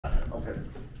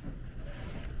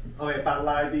Okay, but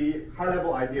like the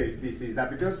high-level idea is this: is that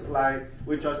because like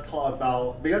we just talked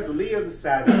about, because Liam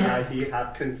said that he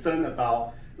had concern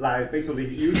about like basically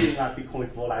using like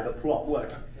Bitcoin for like the proof of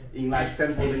work in like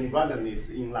sampling randomness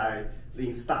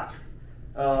in stack.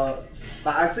 But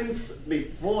I think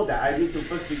before that, I need to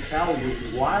firstly tell you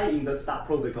why in the stack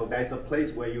protocol there is a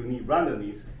place where you need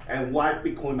randomness and why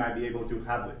Bitcoin might be able to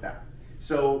help with that.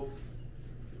 So,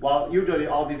 well, usually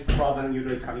all these problems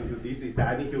usually coming to this is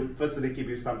that I need to firstly give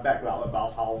you some background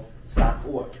about how stack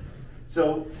work.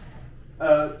 So,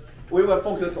 we will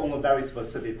focus on a very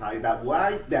specific part, is that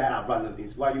why there are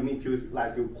randomness, why you need to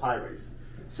like do queries.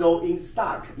 So in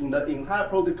stack, in the entire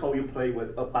protocol, you play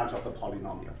with a bunch of the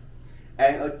polynomial.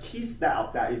 And a key step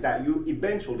of that is that you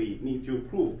eventually need to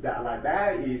prove that like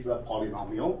there is a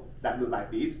polynomial that looks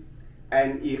like this,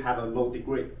 and it have a low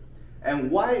degree.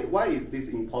 And why is this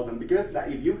important? Because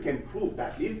like, if you can prove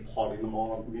that this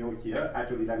polynomial here,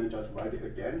 actually let me just write it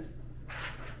again.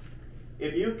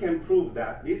 If you can prove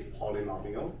that this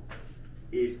polynomial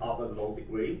is of a low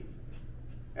degree,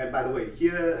 and by the way,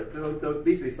 here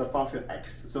this is the function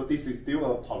x, so this is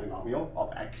still a polynomial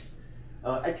of x.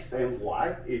 X and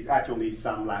y is actually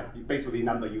some like basically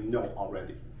number you know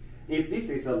already. If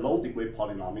this is a low degree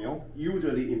polynomial,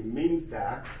 usually it means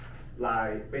that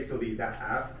like basically that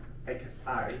f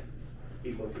xi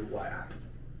equal to yi.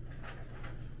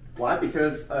 Why?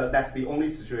 Because that's the only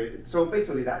situation. So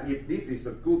basically that if this is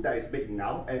a group that is big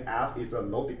enough and f is a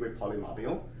low degree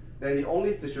polynomial, then the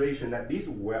only situation that this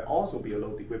will also be a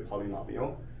low degree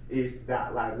polynomial is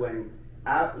that like when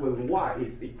y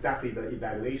is exactly the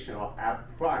evaluation of f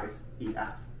price in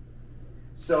f.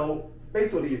 So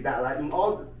basically is that like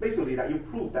basically that you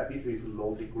prove that this is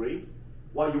low degree.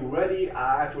 What you really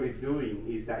are actually doing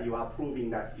is that you are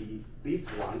proving that this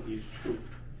one is true.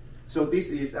 So this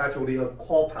is actually a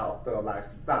core part of the like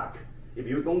stack. If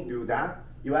you don't do that,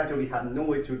 you actually have no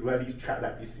way to really track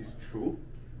that this is true.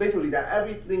 Basically that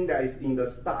everything that is in the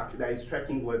stack that is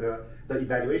tracking whether the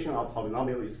evaluation of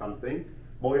polynomial is something,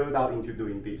 boiled down into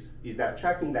doing this, is that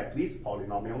checking that this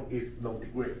polynomial is low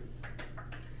degree.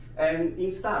 And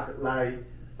in stack, like,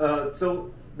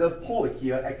 so the point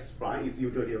here, x prime, is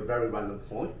usually a very random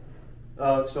point.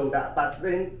 But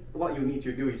then what you need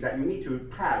to do is that you need to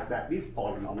pass that this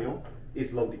polynomial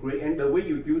is low degree. And the way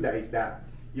you do that is that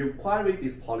you query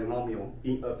this polynomial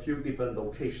in a few different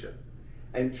locations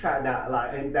and track that,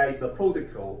 like, and there is a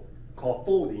protocol called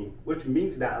folding, which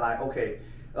means that, like, okay,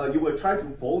 you will try to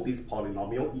fold this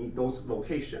polynomial in those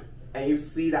locations. And you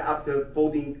see that after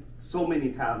folding so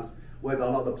many times, whether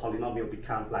or not the polynomial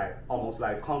becomes like almost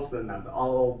like constant number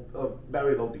or a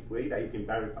very low degree, that you can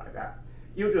verify that.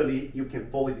 Usually you can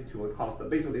fold it to a constant.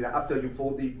 Basically that after you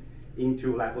fold it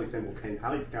into, like, for example, 10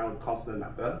 times, it becomes a constant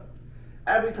number.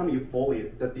 Every time you fold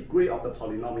it, the degree of the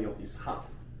polynomial is half.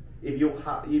 If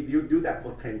you do that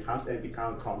for 10 times and it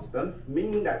becomes constant,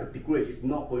 meaning that the degree is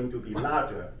not going to be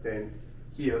larger than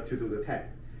here to do the 10.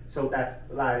 So that's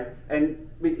like, and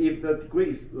if the degree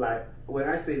is like, when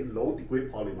I say low degree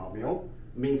polynomial,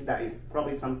 means that it's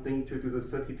probably something 2 to the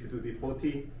 30, 2 to the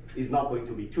 40, is not going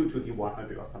to be 2 to the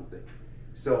 100 or something.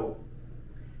 So,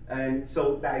 and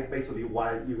so that is basically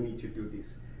why you need to do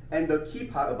this. And the key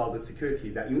part about the security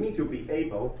is that you need to be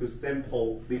able to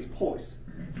sample these points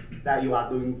that you are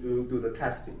doing to do the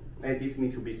testing. And this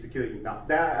needs to be secure enough.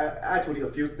 There are actually a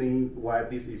few things why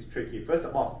this is tricky. First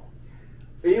of all,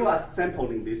 when you are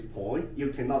sampling this point, you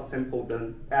cannot sample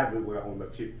them everywhere on the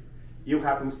field. You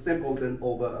have to sample them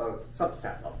over a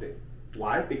subset of it.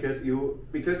 Why? Because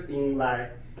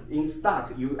in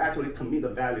stack, you actually commit the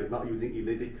value not using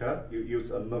elliptic curve, you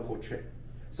use a Merkle tree.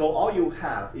 So all you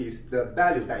have is the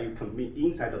value that you commit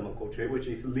inside the Merkle tree, which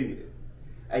is limited.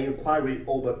 And you query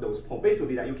over those points.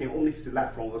 Basically that you can only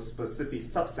select from a specific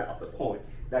subset of the point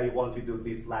that you want to do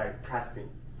this like testing.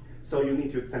 So you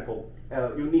need to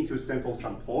sample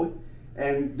some point,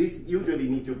 and this usually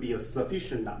need to be a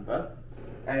sufficient number.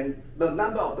 And the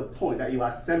number of the point that you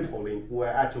are sampling will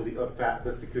actually affect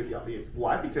the security of it.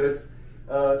 Why? Because,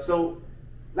 so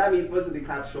let me firstly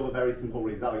kind of show a very simple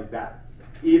result is that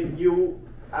if you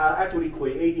are actually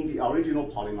creating the original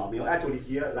polynomial, actually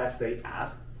here, let's say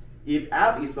f, if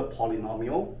f is a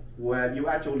polynomial where you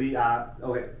actually are,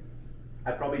 okay,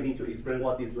 I probably need to explain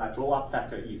what this like blow up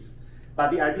factor is.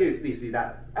 But the idea is this, is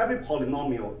that every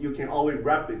polynomial, you can always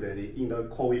represent it in the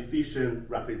coefficient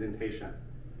representation.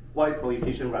 What is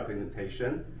coefficient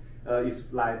representation? It's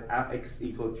like fx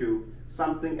equal to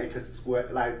something x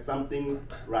squared, like something,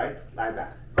 right, like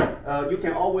that. You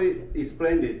can always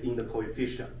explain it in the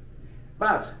coefficient.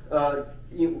 But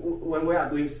when we are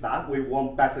doing stuff, we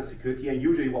want better security, and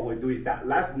usually what we do is that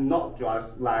let's not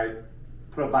just like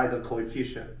provide the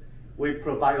coefficient. we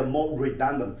provide a more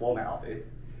redundant format of it.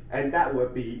 And that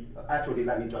would be, actually,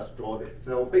 let me just draw this.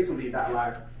 So basically that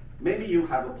like, maybe you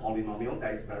have a polynomial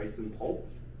that is very simple,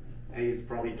 and it's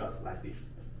probably just like this.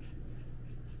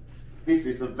 This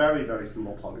is a very, very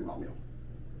simple polynomial.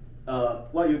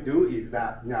 What you do is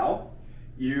that now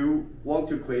you want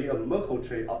to create a Merkle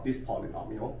tree of this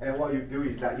polynomial, and what you do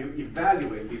is that you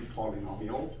evaluate this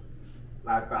polynomial,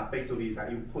 like basically is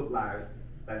that you put like,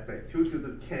 let's say 2 to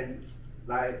the 10,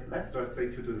 like let's just say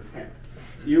 2 to the 10.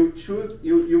 You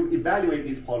evaluate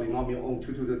this polynomial on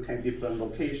 2 to the 10 different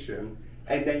locations,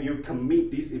 and then you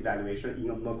commit this evaluation in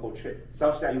a Merkle tree,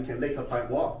 such that you can later find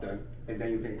one of them, and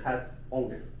then you can test on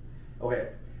them. Okay,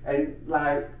 and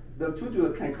like the 2 to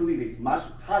the 10 clearly is much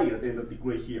higher than the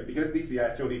degree here, because this is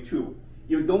actually 2.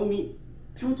 You don't need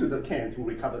 2 to the 10 to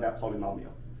recover that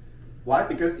polynomial. Why?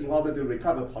 Because in order to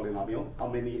recover polynomial, how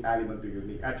many elements do you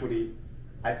need? Actually,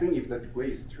 I think if the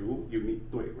degree is 2, you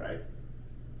need 3, right?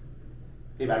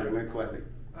 If I remember correctly.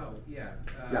 Oh, yeah.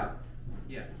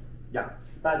 Yeah. Yeah.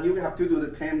 But you have 2 to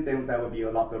the 10, then there will be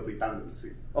a lot of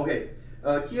redundancy. Okay.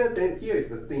 Here is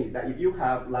the thing is that if you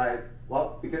have like,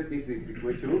 well, because this is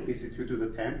degree 2, this is 2 to the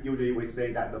 10, usually we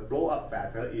say that the blow-up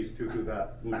factor is 2 to the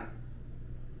 9.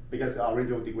 Because the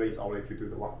original degree is already 2 to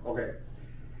the 1. Okay.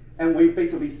 And we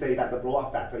basically say that the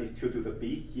blow-up factor is 2 to the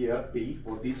b. Here, b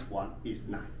for this one is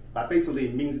 9. But basically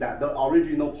it means that the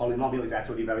original polynomial is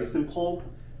actually very simple,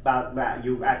 but that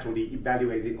you actually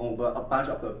evaluate it over a bunch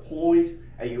of the points,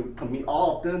 and you commit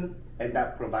all of them, and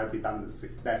that provides redundancy.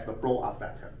 That's the blow-up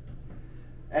factor.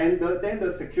 And then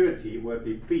the security will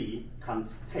be b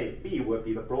times k. B will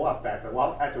be the blow-up factor.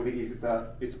 Well, actually is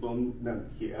the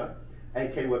exponent here,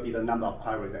 and k will be the number of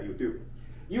queries that you do.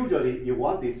 Usually, you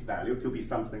want this value to be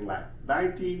something like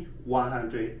 90,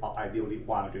 100, or ideally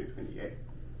 128,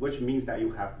 which means that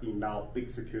you have enough big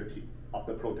security of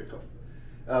the protocol.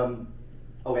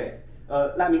 Okay,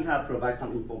 let me kind of provide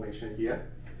some information here.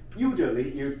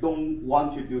 Usually, you don't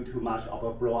want to do too much of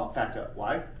a blow-up factor.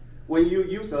 Why? When you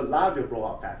use a larger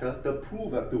blow-up factor, the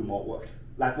prover do more work.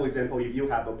 Like for example, if you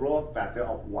have a blow-up factor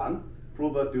of 1,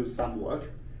 prover do some work.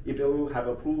 If you have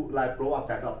a blow-up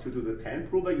factor of 2 to the 10,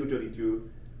 prover usually do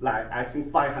like I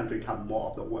think 500 times more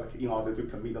of the work in order to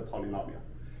commit the polynomial.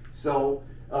 So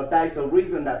that is a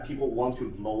reason that people want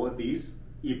to lower this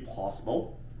if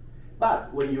possible.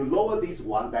 But when you lower this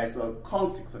one, there's a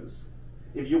consequence.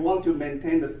 If you want to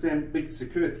maintain the same big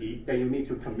security, then you need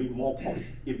to commit more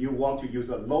points. If you want to use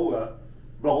a lower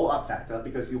blow-up factor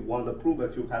because you want the prover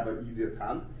to have an easier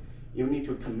time, you need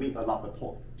to commit a lot of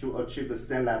points to achieve the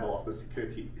same level of the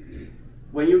security.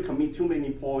 When you commit too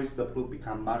many points, the proof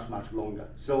becomes much, much longer.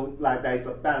 So like there's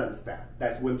a balance there.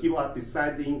 That's when people are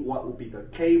deciding what would be the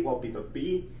K, what would be the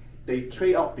B, they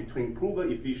trade off between prover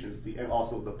efficiency and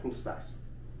also the proof size.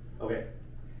 Okay,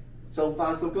 so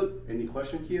far so good. Any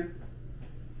question here?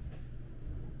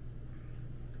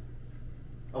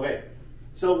 Okay,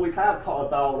 so we kind of talk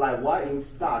about like why in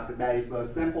Stack there is a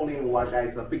sampling and why there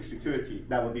is a big security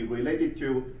that will be related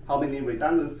to how many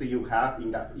redundancy you have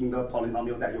in the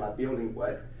polynomial that you are dealing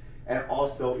with, and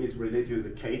also is related to the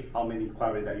K, how many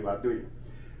queries that you are doing.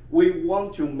 We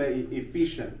want to make it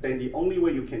efficient, then the only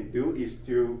way you can do is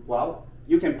to, well,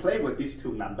 you can play with these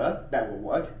two numbers, that will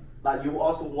work, but you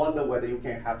also wonder whether you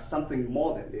can have something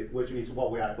more than it, which is what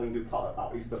we are going to talk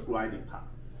about, is the grinding part.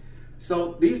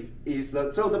 So this is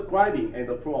so the grinding and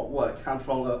the proof of work come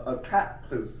from a cat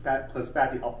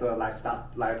perspective of the like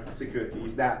security.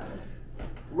 Is that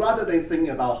rather than thinking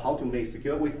about how to make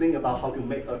secure, we think about how to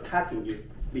make attacking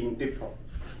it being difficult.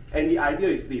 And the idea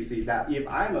is this: is that if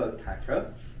I'm an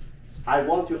attacker, I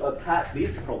want to attack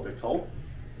this protocol.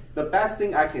 The best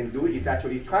thing I can do is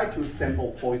actually try to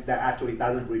sample points that actually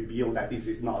doesn't reveal that this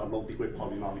is not a low-degree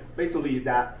polynomial. Basically,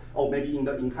 that maybe in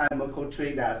the entire Merkle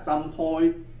tree, there are some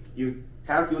point. You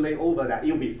calculate over that,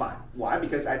 you'll be fine. Why?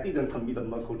 Because I didn't commit the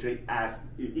Merkle tree as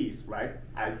it is, right?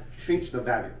 I changed the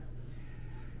value.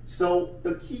 So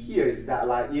the key here is that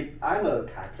like if I'm an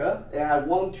attacker and I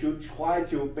want to try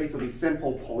to basically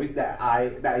sample points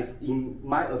that is in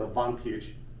my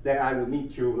advantage, then I will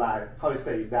need to like, how to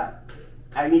say is that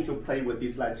I need to play with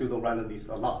this like pseudo randomness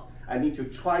a lot. I need to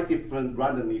try different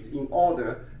randomness in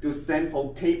order to sample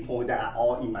K points that are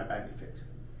all in my benefit.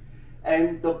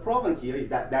 And the problem here is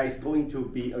that there is going to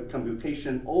be a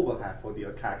computation overhead for the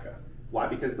attacker. Why?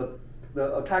 Because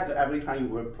the attacker, every time you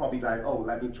will probably like, oh,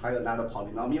 let me try another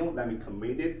polynomial, let me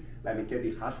commit it, let me get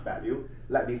the hash value,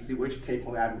 let me see which K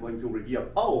point I'm going to reveal.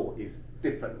 Oh, it's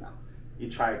different now.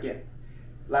 You try again.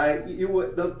 Like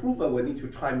the prover will need to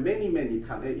try many, many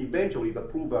times, and eventually the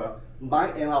prover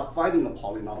might end up finding a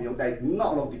polynomial that is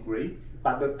not low degree,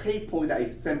 but the k point that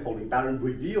is sampling doesn't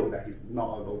reveal that it's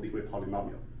not a low-degree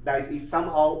polynomial. That is, it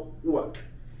somehow work.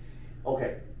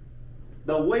 Okay,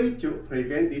 the way to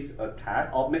prevent this attack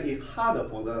or make it harder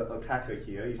for the attacker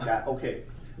here is that, okay,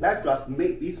 let's just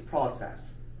make this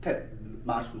process take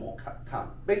much more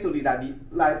time. Basically,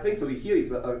 basically here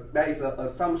is there is an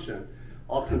assumption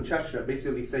or conjecture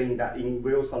basically saying that in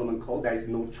real Solomon code there is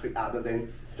no trick other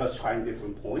than just trying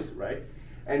different points, right?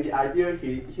 And the idea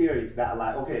here is that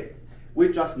okay, we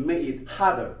just make it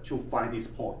harder to find this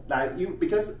point.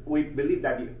 Because we believe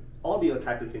that all the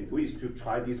attacker can do is to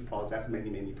try this process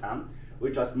many times.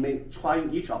 We just make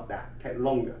trying each of that take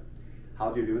longer.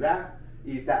 How to do that?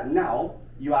 Is that now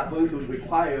you are going to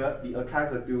require the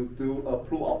attacker to do a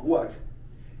proof of work.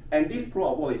 And this proof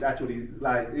of work is actually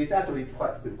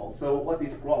quite simple. So what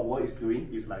this proof of work is doing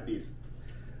is like this.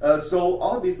 So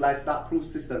all this start proof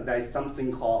system, there is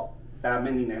something called, there are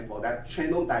many names for that,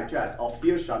 channel digest or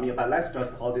field Shamir, but let's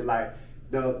just call it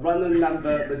the random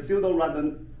number, the pseudo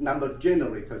random number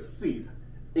generator seed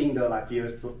in the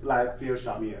field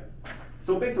Shamir.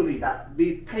 So basically that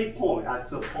the k point are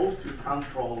supposed to come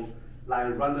from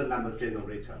random number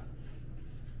generator.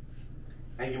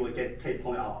 And you will get k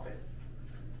point out of it.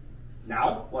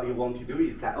 Now what you want to do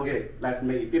is that, okay, let's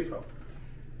make it different.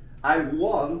 I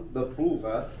want the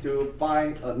prover to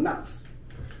find a nonce,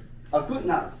 a good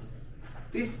nonce.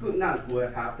 This good nonce will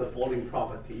have the following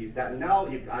properties that now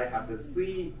if I have the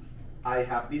C, I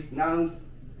have this nonce,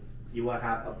 you will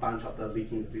have a bunch of the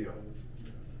leading zero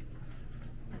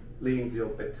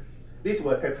bit. This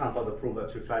will take time for the prover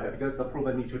to try that because the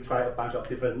prover needs to try a bunch of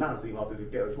different nonce in order to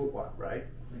get a good one, right?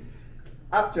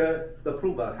 After the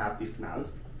prover have this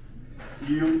nonce,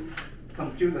 you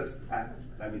compute the,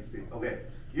 let me see, okay.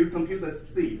 You compute the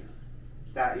C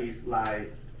that is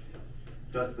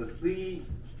just the C,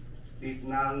 this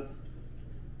nonce,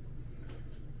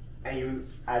 and you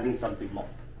adding something more.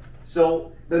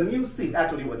 So the new seed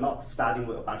actually will not starting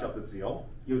with a bunch of the zero.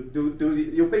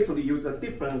 You basically use a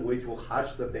different way to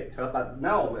hash the data, but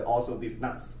now with also this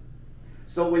nonce.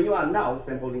 So when you are now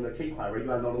sampling the k-query,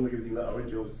 you are no longer using the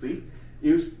original seed.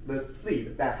 Use the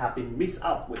seed that have been mixed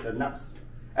up with the nonce,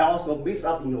 and also mixed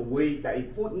up in a way that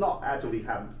it would not actually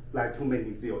have too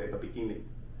many zeros at the beginning.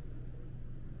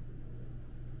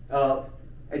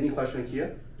 Any question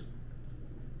here?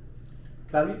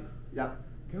 Yeah.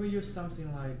 Can we use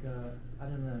something like, I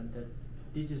don't know, the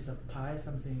digits of pi,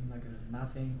 something like a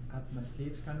nothing up my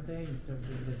sleeves kind of thing, instead of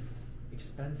doing this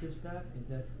expensive stuff? Is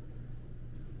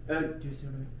that, do you see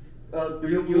what I mean? Do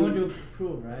you want to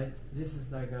prove, right? This is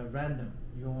like a random.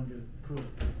 You want to prove.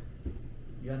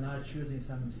 You are not choosing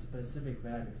some specific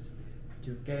values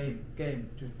to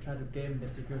to try to game the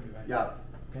security, right? Yeah.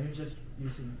 Can you just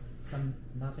using some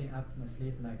nothing up my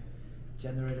sleeve like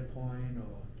generate a point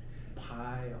or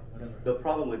pi or whatever? The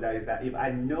problem with that is that if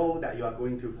I know that you are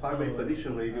going to query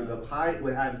positionally to the pi,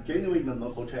 when I'm generating the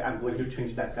Merkle tree, I'm going to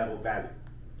change that sample value.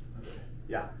 Okay.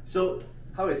 Yeah. So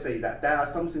how I say that there are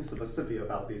something specific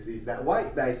about this is that why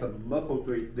there is a Merkle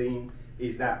tree thing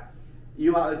is that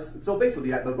you are so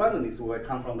basically the randomness will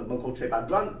come from the Merkle tree, but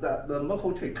the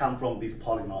Merkle tree come from this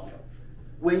polynomial.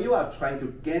 When you are trying to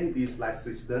gain this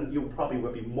system, you probably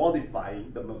will be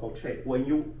modifying the Merkle tree. When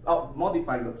you are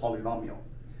modifying the polynomial,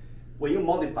 when you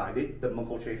modify it, the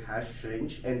Merkle tree has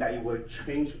changed, and that it will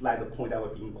change the point that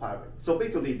will be inquired. So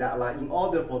basically, that in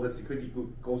order for the security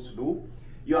to go through,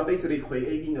 you are basically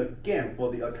creating a game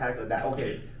for the attacker that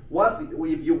okay,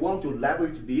 if you want to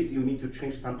leverage this, you need to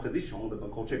change some position on the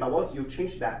Merkle tree. But once you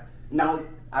change that, now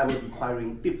I will be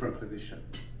acquiring different position.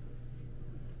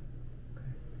 Okay.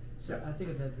 So yeah. I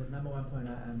think that the number one point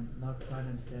I'm not quite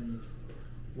understanding is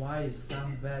why is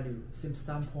some value,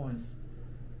 some points,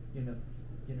 the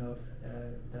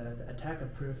attacker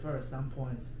prefers some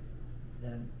points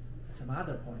than some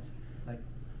other points, like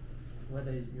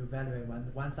whether you evaluate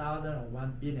 1,000 or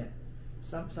 1 billion.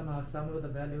 Somehow some of the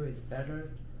value is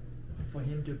better for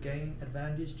him to gain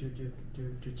advantage to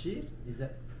cheat. Is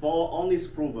that for on this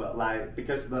prover,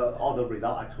 because all the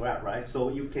results are correct, right? So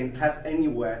you can test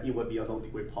anywhere, it will be a low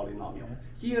degree polynomial. Yeah.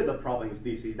 Here the problem is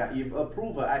this: is that if a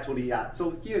prover actually,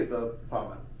 so here's the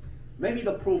problem. Maybe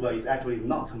the prover is actually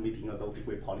not committing a low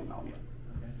degree polynomial.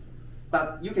 Okay.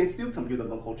 But you can still compute the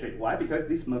Merkle tree. Why? Because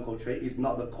this Merkle tree is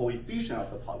not the coefficient of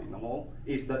the polynomial,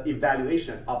 it's the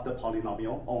evaluation of the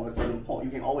polynomial on a certain point.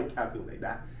 You can always calculate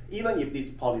that. Even if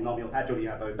this polynomial actually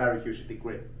have a very huge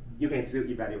degree, you can still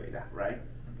evaluate that, right?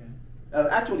 Okay.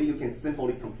 Actually, you can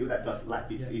simply compute that just like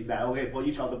this. Yeah. Is that okay? For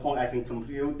each of the point, I can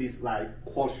compute this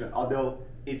quotient, although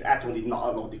it's actually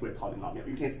not a low degree polynomial.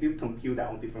 You can still compute that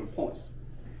on different points.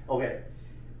 Okay,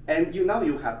 and now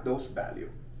you have those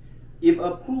values. if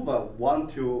a prover want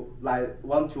to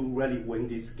really win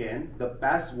this game, the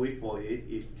best way for it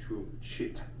is to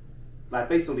cheat. Like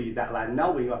basically that like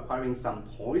now when you're acquiring some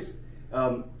points,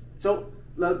 so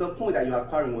the point that you are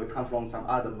acquiring will come from some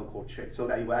other local check, so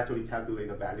that you will actually calculate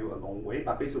the value a long way.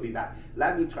 But basically that,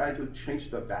 let me try to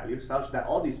change the value such that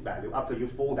all this value, after you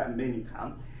fold that many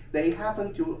times, they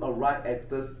happen to arrive at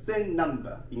the same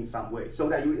number in some way, so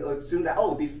that you assume that,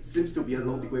 oh, this seems to be a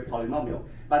low-degree polynomial.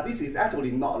 But this is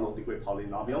actually not a low-degree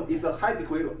polynomial. It's a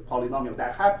high-degree polynomial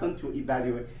that happen to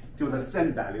evaluate to the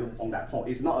same value on that point.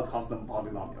 It's not a constant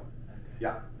polynomial. Okay.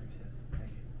 Yeah. Makes sense.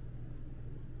 Thank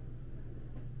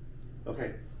you.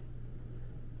 Okay.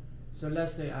 So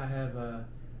let's say I have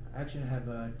actually have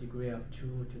a degree of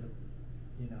 2 to the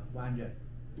 100.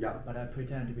 Yeah. But I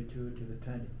pretend to be 2 to the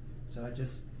 20. So I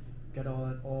just get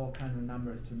all kind of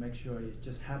numbers to make sure it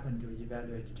just happen to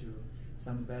evaluate to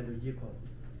some value equal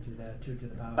to the 2 to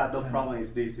the power. But the 20. problem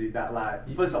is this: is that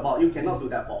like first of all, you cannot do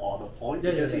that for all the points,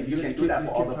 because if you can do that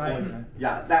for all the points, right?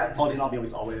 yeah, that polynomial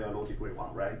is already a low-degree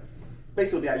one, right?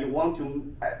 Basically, you want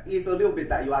to, it's a little bit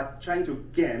that you are trying to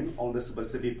gain on the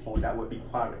specific point that will be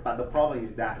queried. But the problem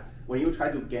is that when you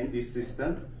try to gain this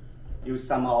system, you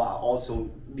somehow also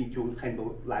need to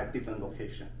handle like different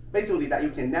location. Basically, that you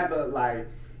can never like,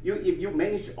 if you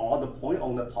manage all the point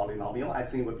on the polynomial, I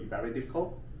think it would be very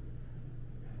difficult.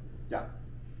 Yeah.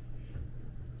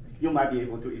 You might be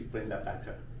able to explain that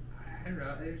better. I don't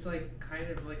know, it's like kind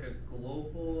of like a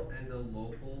global and a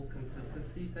local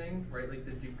consistency thing, right? Like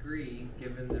the degree,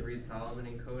 given the Reed-Solomon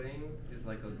encoding, is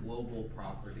like a global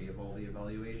property of all the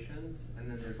evaluations. And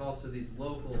then there's also these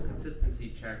local consistency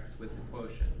checks with the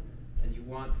quotient. And you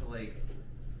want to like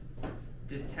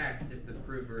detect if the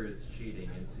prover is cheating.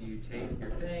 And so you take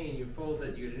your thing and you fold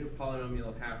it, you get a new polynomial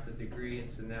of half the degree. And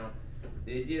so now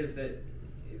the idea is that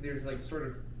there's like sort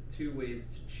of 2 ways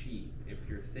to cheat if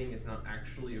your thing is not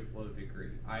actually of low degree.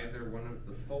 Either one of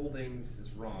the foldings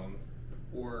is wrong,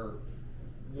 or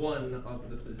one of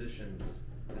the positions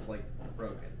is like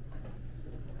broken.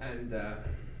 And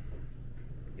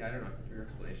yeah, I don't know, your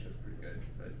explanation is pretty good,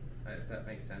 but if that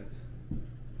makes sense.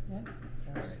 Yeah.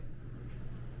 That's,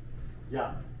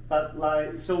 Yeah, but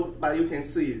like but you can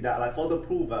see is that like for the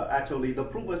prover, actually the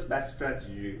prover's best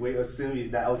strategy we assume is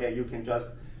that okay, you can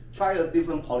just try a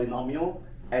different polynomial,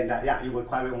 and that yeah, you will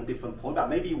query on different points. But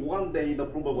maybe one day the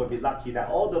prover will be lucky that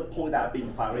all the points that are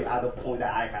being queried are the points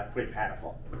that I have prepared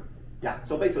for. Yeah,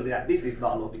 so basically that this is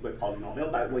not a low-degree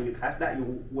polynomial, but when you test that,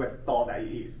 you will thought that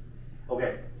it is.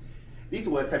 Okay, this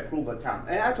will take prover time.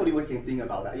 And actually we can think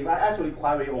about that. If I actually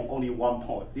query on only one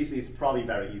point, this is probably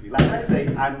very easy. Like let's say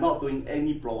I'm not doing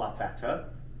any blow-up factor.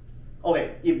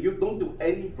 Okay, if you don't do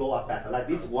any blow-up factor, like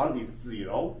this one is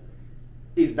 0,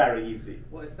 it's very easy.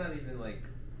 Well, it's not even like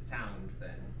sound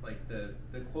then. Like the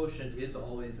quotient is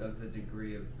always of the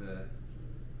degree of the,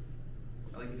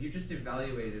 like if you just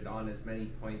evaluate it on as many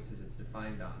points as it's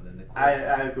defined on, then the quotient.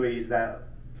 I agree is that,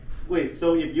 wait,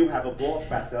 so if you have a blow-up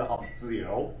factor of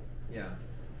 0, yeah,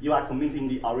 you are committing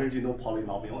the original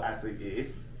polynomial as it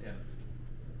is. yeah.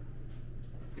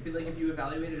 It'd be like if you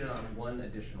evaluated it on one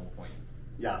additional point.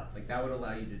 Yeah. Like that would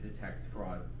allow you to detect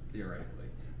fraud theoretically.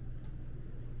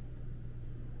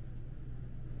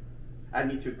 I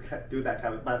need to do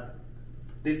that, but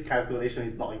this calculation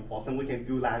is not important. We can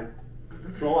do like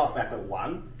blow-up factor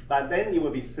 1, but then it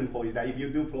will be simple. Is that if you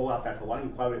do blow-up factor 1, you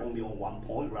query only on one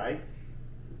point, right?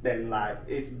 Then like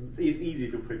it's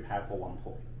easy to prepare for one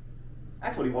point.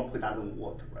 Actually, one point doesn't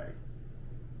work, right?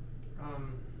 I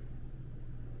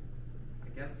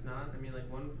guess not. I mean,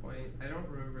 like 1 point. I don't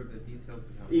remember the details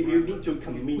of how. If you need to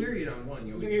commit, you query it on one,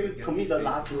 you always you sort of get commit the face.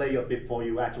 last layer before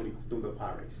you actually do the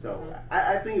query. So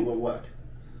I think it will work.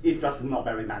 It just not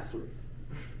very nicely.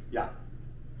 Yeah.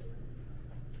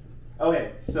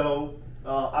 Okay, so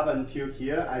up until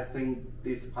here, I think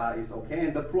this part is okay.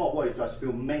 And the proof of work is just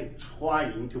to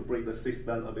trying to break the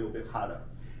system a little bit harder.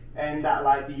 And that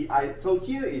like so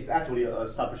here is actually a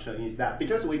assumption is that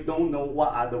because we don't know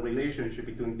what are the relationship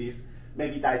between these,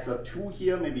 maybe there's a 2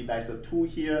 here, maybe there's a 2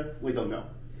 here, we don't know.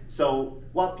 So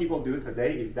what people do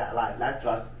today is that like let's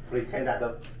just pretend that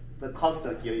the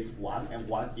constant here is 1 and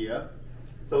 1 here,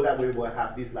 so that we will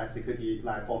have this like security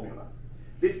like formula.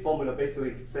 This formula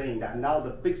basically saying that now the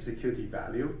big security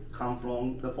value come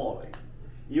from the following.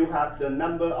 You have the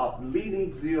number of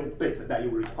leading 0 bit that you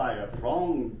require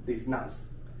from these nonce.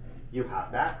 You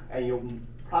have that, and you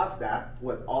plus that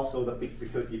with also the big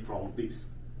security from this.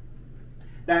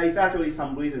 There is actually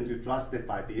some reason to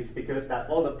justify this, because that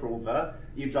for the prover,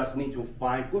 you just need to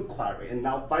find good query, and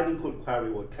now finding good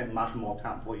query will take much more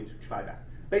time for you to try that.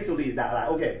 Basically, is that like,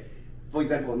 okay, for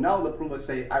example, now the prover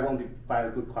say, I want to find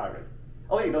a good query.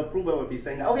 okay, the prover will be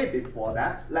saying, okay, before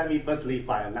that, let me firstly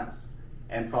find a nonce.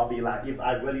 And probably like if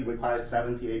I really require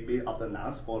 78 bits of the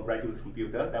nonce for a regular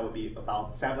computer, that would be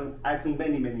about I think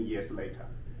many years later.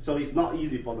 So it's not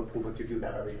easy for the prover to do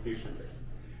that very efficiently.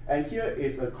 And here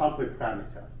is a concrete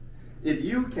parameter. If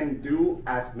you can do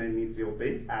as many 0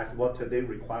 bits as what today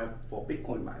required for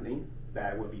Bitcoin mining,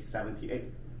 that will be 78.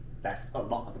 That's a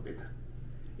lot of the bit.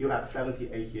 You have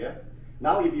 78 here.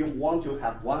 Now if you want to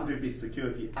have 100-bit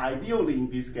security, ideally in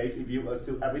this case, if you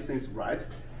assume everything's right,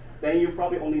 then you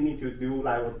probably only need to do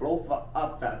like a blow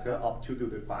up factor of 2 to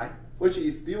the 5, which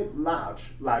is still large,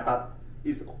 like, but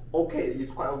it's okay, it's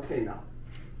quite okay now.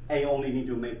 And you only need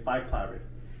to make 5 queries.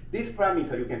 This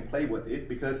parameter, you can play with it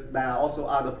because there are also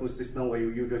other proof systems where you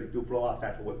usually do blow up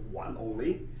factor with 1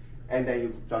 only, and then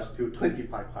you just do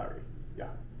 25 queries. Yeah.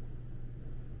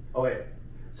 Okay,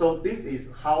 so this is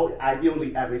how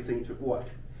ideally everything should work.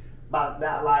 But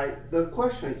that, like, the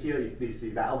question here is this: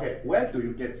 is that okay? Where do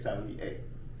you get 78?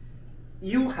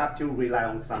 You have to rely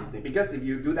on something, because if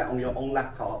you do that on your own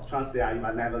laptop, chances are you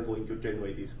are never going to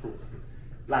generate this proof.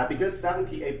 Like, because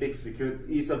 78-bit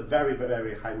security is a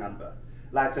very high number.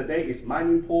 Like today is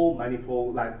mining pool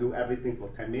like do everything for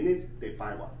 10 minutes, they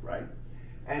find one, right?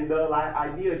 And the like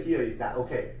idea here is that,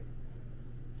 okay,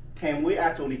 can we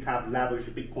actually kind of leverage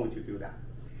Bitcoin to do that?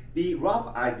 The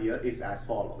rough idea is as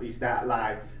follows, is that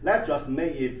like, let's just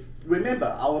make it, remember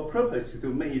our purpose is to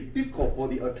make it difficult for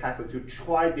the attacker to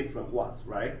try different ones,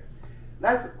 right?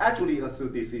 Let's actually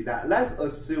assume this is that, let's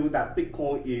assume that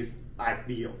Bitcoin is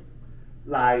ideal.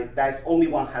 Like there's only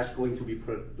one hash going to be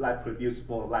produced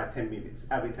for like 10 minutes,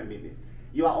 every 10 minutes.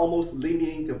 You are almost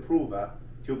limiting the prover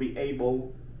to be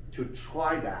able to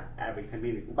try that every 10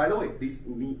 minutes. By the way, this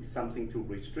needs something to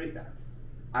restrict that.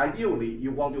 Ideally, you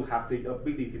want to have the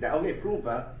ability that, okay,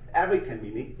 prover, every 10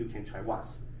 minutes you can try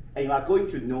once. And you are going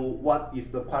to know what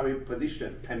is the query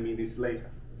position 10 minutes later.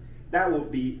 That will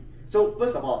be, so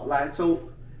first of all, like,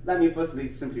 so let me firstly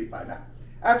simplify that.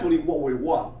 Actually, what we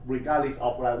want, regardless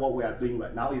of like, what we are doing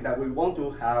right now, is that we want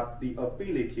to have the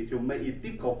ability to make it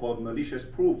difficult for malicious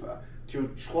prover to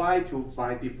try to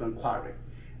find different query.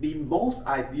 The most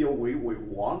ideal way we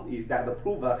want is that the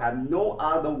prover have no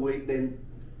other way than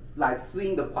like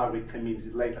seeing the query 10 minutes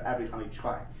later every time you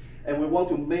try. And we want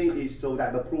to make it so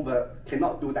that the prover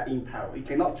cannot do that in parallel. It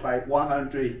cannot try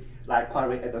 100 like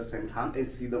query at the same time and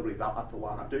see the result after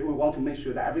 100. We want to make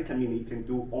sure that every 10 minutes can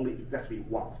do only exactly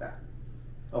one of that.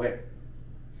 Okay.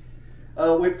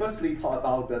 We firstly talk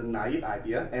about the naive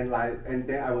idea, and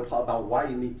then I will talk about why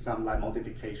it needs some like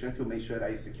modification to make sure that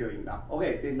it's secure enough.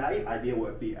 Okay, the naive idea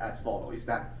will be as follows: is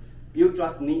that you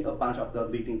just need a bunch of the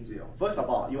leading zero. First of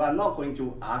all, you are not going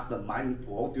to ask the mining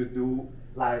pool to do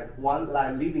like one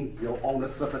like leading zero on the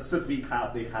specific kind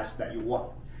of the hash that you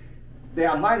want. They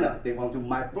are miner, they want to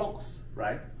mine blocks,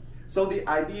 right? So the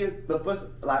idea, the first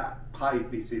like part is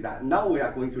this: is that now we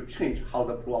are going to change how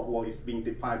the proof of work is being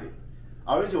defined.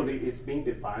 Originally, it's being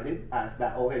defined as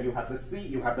that, okay, you have the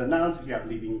seed, you have the nonce, you have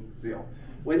leading zero.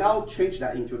 We now change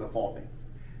that into the following.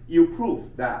 You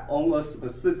prove that on a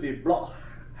specific block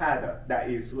header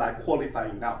that is like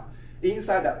qualifying now.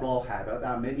 Inside that block header, there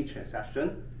are many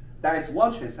transactions. There is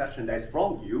one transaction that is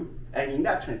from you, and in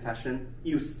that transaction,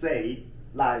 you say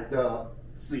like the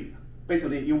seed.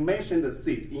 Basically, you mention the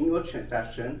seed in your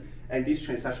transaction, and this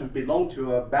transaction belongs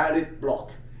to a valid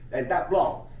block, and that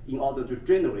block, in order to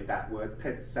generate that, will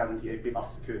take 78 bits of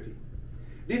security.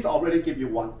 This already gives you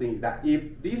one thing, that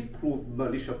if this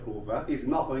malicious prover is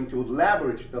not going to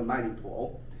leverage the mining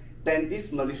pool, then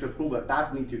this malicious prover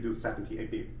does need to do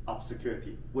 78 bits of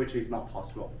security, which is not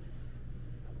possible.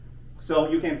 So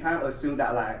you can kind of assume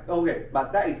that like, okay,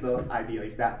 but that is the idea,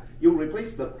 is that you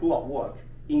replace the proof of work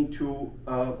into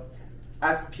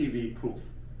SPV proof,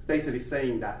 basically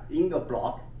saying that in the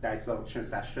block there is a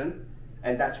transaction,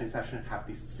 and that transaction have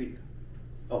this seed.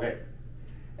 Okay.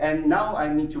 And now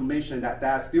I need to mention that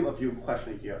there are still a few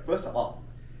questions here. First of all,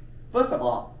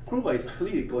 prover is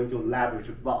clearly going to leverage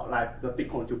like the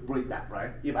Bitcoin to break that,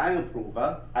 right? If I'm a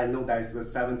prover, I know there is a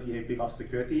 78 bit of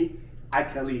security. I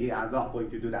clearly am not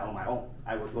going to do that on my own.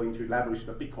 I was going to leverage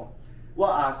the Bitcoin. What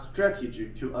are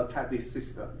strategies to attack this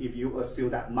system if you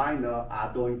assume that miners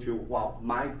are going to, well,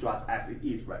 mine just as it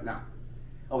is right now?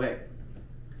 Okay.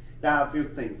 There are a few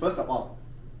things. First of all,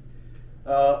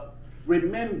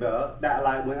 remember that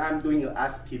like when I'm doing an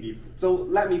SPV, so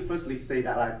let me firstly say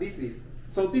that like this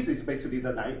is basically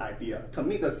the naive idea.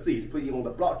 Commit the seeds, put it on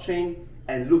the blockchain,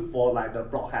 and look for like the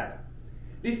block header.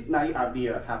 This naive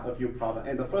idea have a few problems,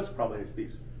 and the first problem is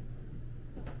this: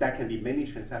 there can be many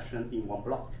transactions in one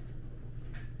block.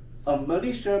 A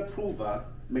malicious prover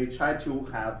may try to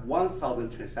have 1,000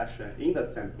 transactions in the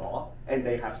same block, and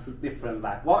they have different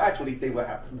well, actually they will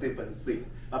have different seeds.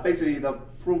 But basically, the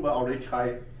prover already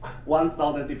tried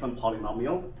 1,000 different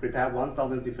polynomial, prepare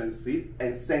 1,000 different seeds,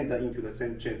 and send them into the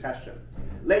same transaction.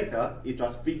 Later, it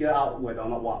just figure out whether or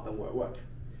not one of them will work.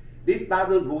 This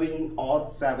doesn't ruin all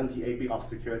 78 bits of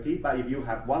security, but if you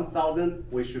have 1,000,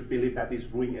 we should believe that this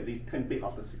ruins at least 10 bits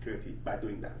of the security by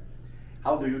doing that.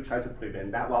 How do you try to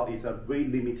prevent that? Well, it's a very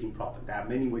limiting problem. There are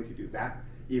many ways to do that.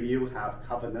 If you have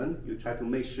covenant, you try to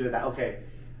make sure that, okay,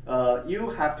 you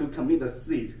have to commit the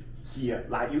seed here.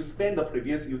 Like you spend the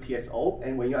previous UTXO,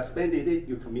 and when you are spending it,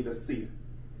 you commit the seed.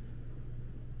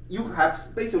 You have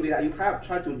basically that you have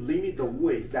tried to limit the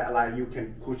ways that like you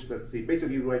can push the seed.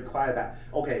 Basically, you require that,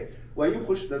 okay, when you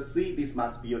push the seed, this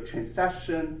must be a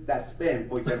transaction that span,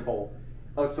 for example,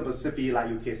 a specific like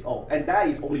UTXO, and that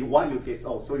is only one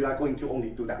UTXO, so you are going to only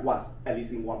do that once, at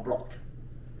least in one block.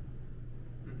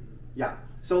 Yeah,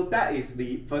 so that is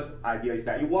the first idea, is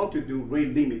that you want to do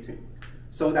re-limiting,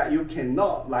 so that you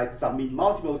cannot like submit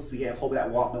multiple C and hope that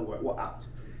one of them will work out.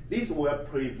 This will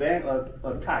prevent an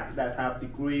attack that have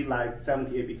degree like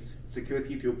 78 bit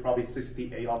security to probably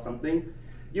 68 or something.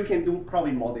 You can do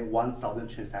probably more than 1,000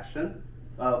 transactions.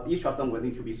 Each of them will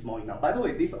need to be small enough. By the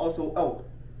way, this also,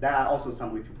 there are also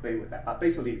some way to play with that. But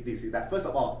basically, this is that. First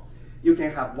of all, you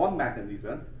can have one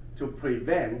mechanism to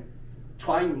prevent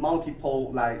trying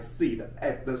multiple like seed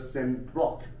at the same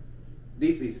block.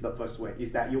 This is the first way,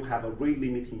 is that you have a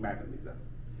re-limiting mechanism.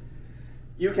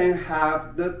 You can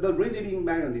have the re-limiting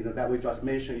mechanism that we just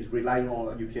mentioned is relying on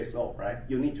a UTXO, right?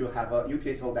 You need to have a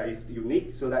UTXO that is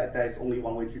unique, so that there is only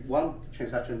one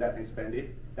transaction that can spend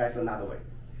it. That's another way.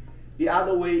 The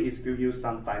other way is to use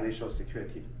some financial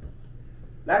security.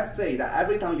 Let's say that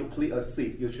every time you play a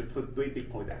seed, you should put 3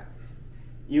 Bitcoin there.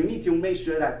 You need to make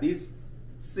sure that this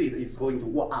seed is going to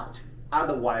work out.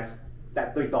 Otherwise,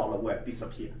 that $3 will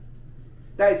disappear.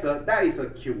 That is a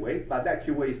QA, but that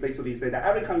QA is basically saying that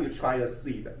every time you try a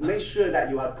seed, make sure that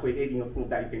you are creating a proof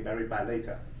that you can verify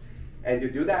later. And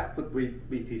to do that, put 3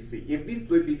 BTC. If this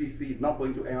 3 BTC is not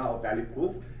going to end up a valid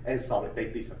proof, and sorry, they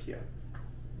disappear.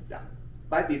 Yeah.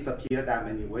 By disappear, there are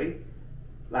many ways.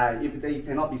 Like if they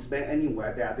cannot be spent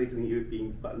anywhere, they are definitely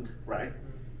being burnt, right?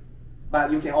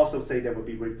 But you can also say they will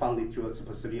be refunded to a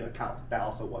specific account. That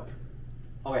also works.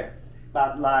 Okay,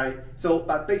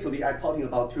 but basically I'm talking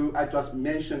about I just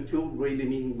mentioned 2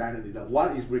 re-limiting mechanisms.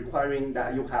 One is requiring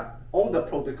that you have on the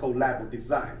protocol level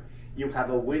design, you have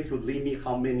a way to limit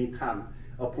how many times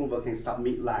approver can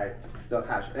submit like the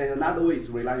hash. And another way is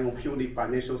relying on purely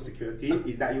financial security,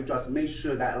 is that you just make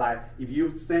sure that like if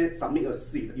you submit a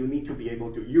seed, you need to be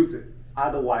able to use it.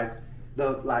 Otherwise,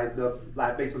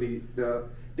 basically the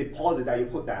deposit that you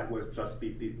put there will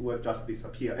just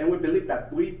disappear. And we believe that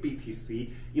 3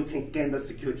 BTC, you can gain the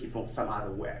security from some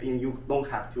other way, and you don't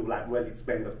have to like really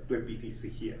spend the 3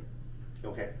 BTC here.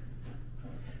 Okay,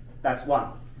 that's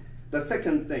one. The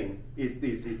second thing is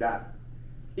this: is that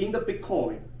in the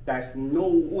Bitcoin, there's no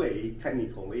way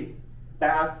technically.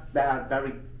 There are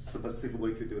very specific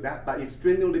way to do that, but it's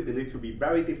generally believed to be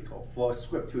very difficult for a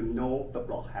script to know the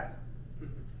block header.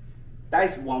 That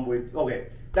is one way. Okay,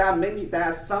 there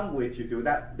are some way to do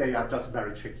that. They are just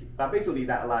very tricky. But basically,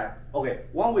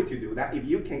 one way to do that, if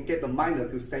you can get the miner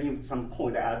to send you some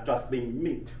coins that are just being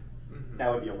mint,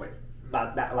 that would be a way.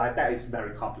 But that is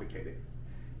very complicated.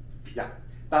 Yeah.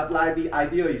 But the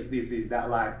idea is this: is that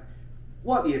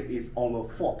what if it's on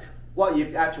a fork? What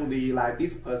if actually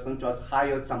this person just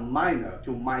hired some miner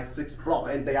to mine 6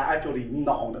 blocks and they are actually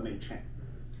not on the main chain?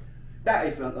 That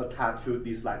is an attack to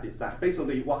this design.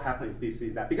 Basically, what happens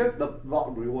is that because the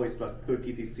block reward is just 3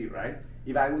 BTC, right?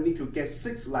 If I need to get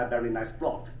 6 very nice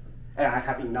blocks, and I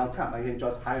have enough time, I can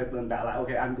just hire them that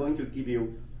okay, I'm going to give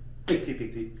you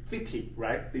 50,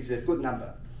 right? This is a good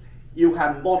number. You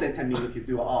have more than 10 minutes to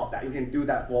do all of that. You can do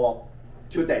that for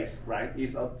 2 days, right?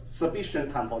 It's a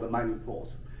sufficient time for the mining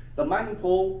pools. The mining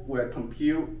pool will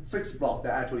compute 6 blocks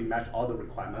that actually match all the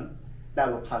requirements that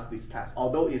will pass this test,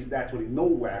 although it's actually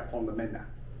nowhere on the mainnet.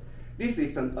 This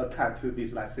is an attack to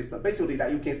this system. Basically,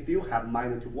 that you can still have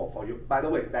miner to work for you. By the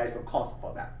way, there is a cost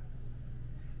for that.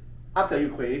 After you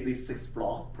create this 6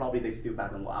 block, probably they still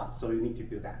doesn't work out, so you need to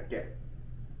do that again.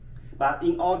 But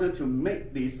in order to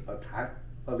make this attack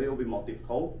a little bit more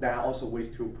difficult, there are also ways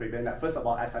to prevent that. First of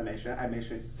all, as I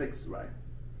mentioned 6, right?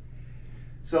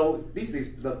 So this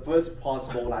is the first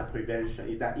possible prevention,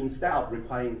 is that instead of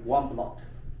requiring 1 block,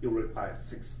 you require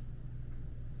 6.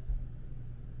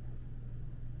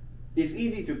 It's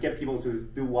easy to get people to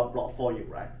do 1 block for you,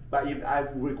 right? But if I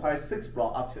require 6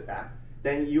 blocks after that,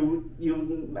 then you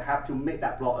have to make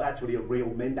that block actually a real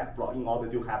mainnet block in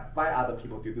order to have 5 other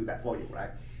people to do that for you, right?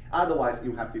 Otherwise,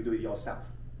 you have to do it yourself.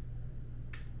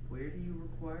 Where do you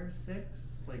require 6?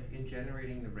 Like in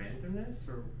generating the randomness,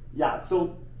 or? Yeah,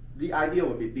 so the idea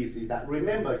would be this, is that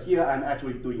remember here I'm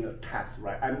actually doing a test,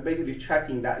 right? I'm basically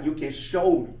checking that you can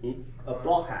show me a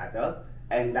block header,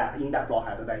 and that in that block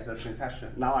header there is a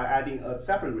transaction. Now I'm adding a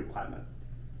separate requirement.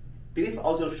 Please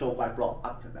also show 5 blocks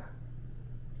after that.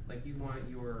 Like you want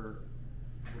your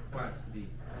request to be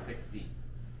 60.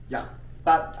 Yeah,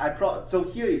 but so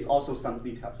here is also some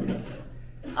detail here.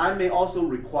 I may also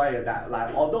require that,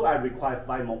 like, although I require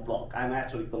 5 more blocks, I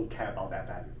actually don't care about that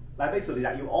value. Like basically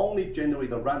that you only generate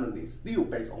the randomness still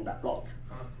based on that block.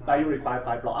 But you require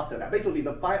 5 blocks after that. Basically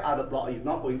the 5 other blocks is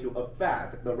not going to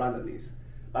affect the randomness.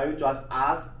 But you just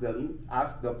ask the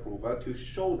approver to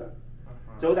show them.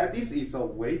 So that this is a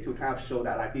way to kind of show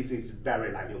that like this is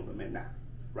very likely on the mainnet,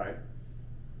 right?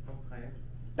 Okay.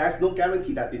 There's no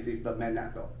guarantee that this is the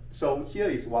mainnet though. So here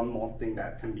is one more thing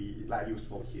that can be like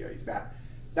useful here, is that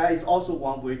there is also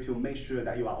one way to make sure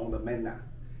that you are on the mainnet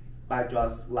by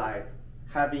just like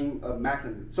having a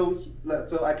mechanism.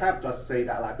 So I can't just say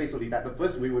that like basically that the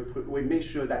first way we make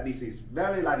sure that this is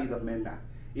very likely the mainnet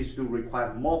is to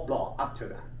require more block after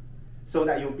that, so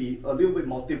that it will be a little bit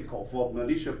more difficult for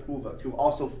malicious approver to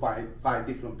also find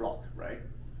different blocks, right?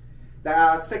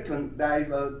 There is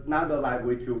another like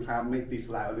way to kind of make this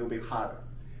like a little bit harder,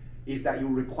 is that you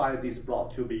require this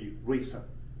block to be recent.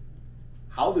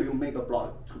 How do you make the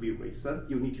block to be recent?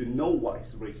 You need to know what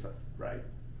is recent, right?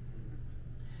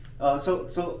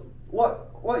 So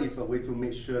what is a way to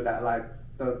make sure that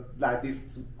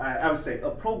I would say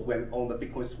a program on the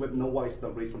Bitcoin Swift know what is the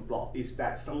recent block, is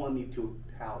that someone need to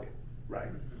tell it, right?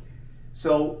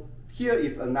 So here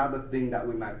is another thing that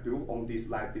we might do on this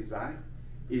like design,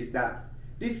 is that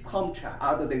this contract,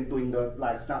 other than doing the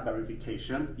like snap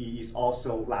verification, it is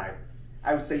also like,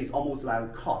 I would say it's almost like a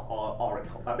code or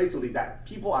oracle. But basically that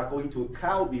people are going to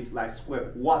tell this like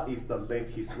Swift what is the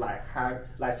latest like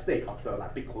state of the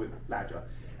like Bitcoin ledger.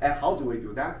 And how do we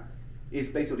do that? It's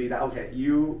basically that okay,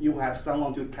 you have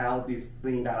someone to tell this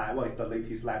thing that like what is the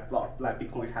latest like block like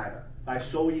Bitcoin header. By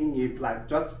showing it, like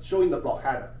just showing the block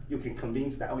header, you can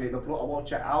convince that okay, the block I will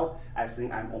check out, I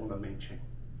think I'm on the main chain.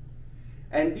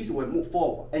 And this will move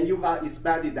forward. And you are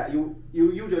expected that you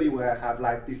usually will have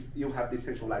like this, you have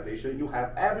decentralization. You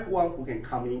have everyone who can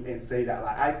come in and say that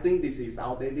like, I think this is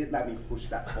outdated, let me push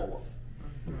that forward.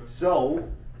 So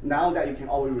now that you can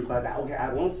already require that, okay,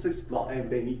 I want 6 blocks and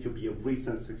they need to be a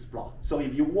recent 6 blocks. So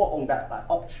if you work on that like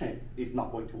off-chain, it's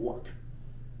not going to work.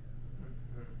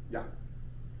 Yeah.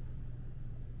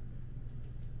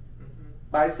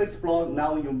 By 6 block,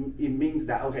 now it means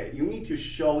that, okay, you need to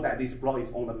show that this block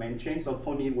is on the main chain, so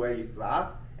point me where it's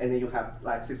at, and then you have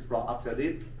like 6 block after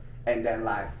it, and then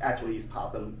like actually it's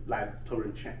part of the like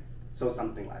current chain. So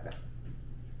something like that.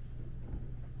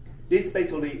 This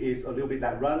basically is a little bit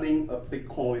like running a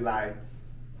Bitcoin like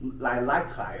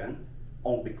client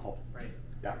on Bitcoin. Right.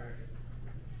 Yeah.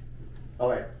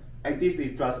 Okay. And this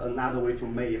is just another way to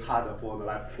make it harder for the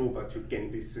like approver to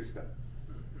gain this system.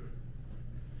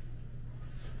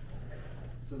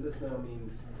 So this now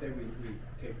means, say we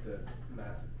take the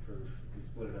massive proof, we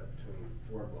split it up between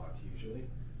 4 blocks usually.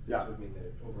 This would mean that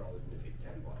it overall is going to take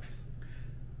 10 blocks.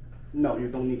 No, you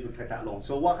don't need to take that long.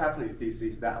 So what happens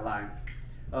is that like,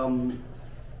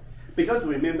 because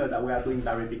remember that we are doing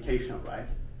verification, right?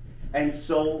 And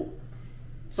so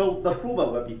the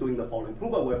prover will be doing the following.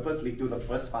 Prover will firstly do the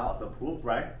first part of the proof,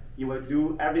 right? You will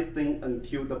do everything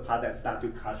until the part that starts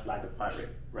to catch like the query,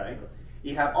 right?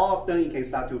 You have all of them, you can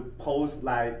start to post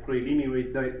like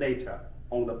preliminary data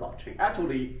on the blockchain.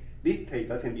 Actually, this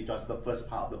data can be just the first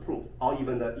part of the proof, or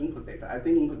even the input data. I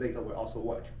think input data will also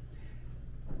work.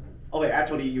 Okay,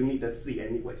 actually you need the C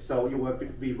anyway. So you will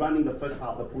be running the first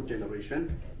part of the proof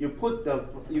generation. You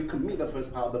commit the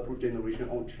first part of the proof generation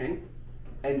on chain,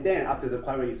 and then after the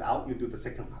query is out, you do the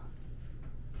second part.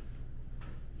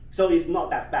 So it's not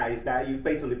that bad, it's that you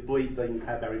basically break the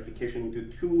entire verification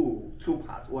into two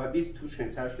parts. Well, these 2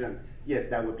 transactions, yes,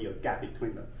 there will be a gap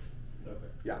between them. Okay.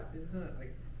 Yeah. Isn't it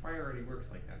like Fire already works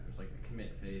like that? There's like the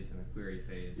commit phase and the query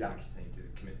phase. Yeah. You're just saying do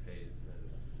the commit phase and then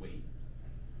wait.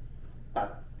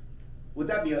 But would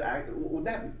that be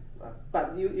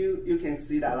but you can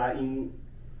see that like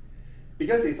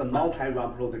because it's a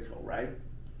multi-run protocol, right?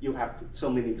 You have so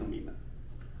many commitments.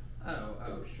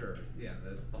 Oh, sure. Yeah,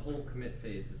 the whole commit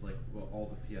phase is like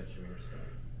all the fiat Shamir stuff,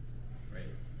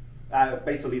 right?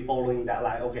 Basically following that,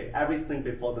 like, okay, everything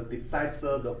before the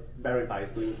decisive, the verifier is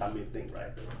doing commit thing,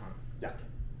 right? Yeah.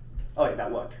 Okay,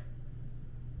 that worked.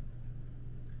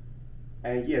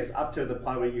 And yes, after the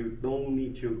query, you don't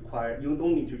need to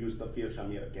use the field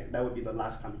shamir again. That would be the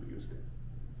last time you used it.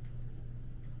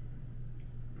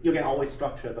 You can always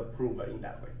structure the prover in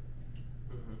that way.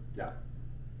 Mm-hmm. Yeah.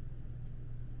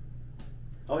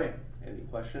 Okay, any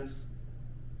questions?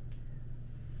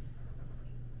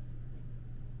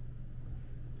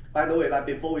 By the way, like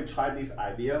before we try this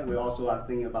idea, we also are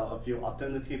thinking about a few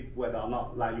alternatives, whether or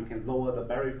not like you can lower the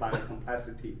verifier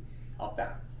complexity of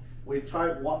that. We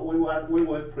tried what we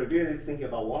were previously thinking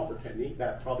about one of the technique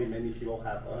that probably many people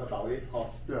have heard about it,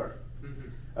 called stir.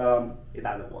 Mm-hmm. It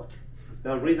doesn't work.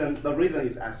 The reason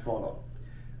is as follows.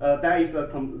 There is a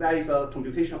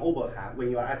computation overhead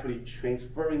when you are actually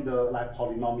transferring the like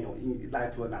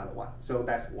polynomial to another one. So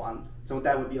that's one. So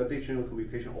that would be additional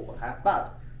computation overhead.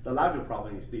 But the larger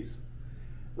problem is this.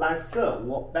 Like stir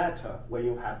work better when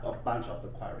you have a bunch of the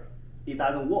query. It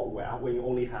doesn't work well when you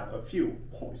only have a few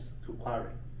points to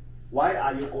query. Why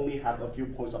are you only have a few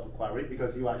points of the query?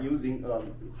 Because you are using a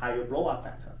higher blowout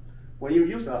factor. When you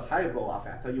use a higher blowout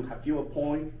factor, you have fewer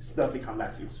points, stir become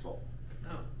less useful.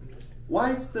 Oh, interesting.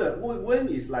 Why stir? When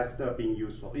is like stir being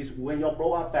useful? Is when your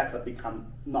blowout factor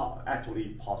become not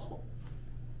actually possible.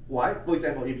 Why? For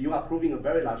example, if you are proving a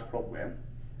very large program,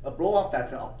 a blowout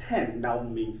factor of 10 now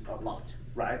means a lot,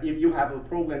 right? If you have a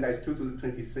program that is 2 to the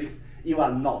 26, you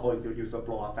are not going to use a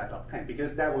blowout factor of 10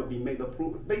 because that would be made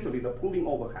basically the proving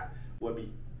overhead will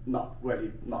be not really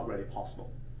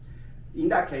possible. In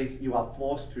that case, you are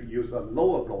forced to use a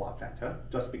lower blowout factor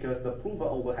just because the prover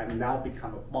overhead now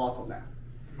become a bottleneck.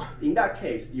 In that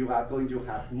case, you are going to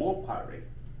have more query.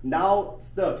 Now,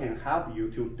 stir can help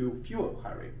you to do fewer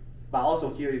query, but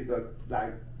also here is the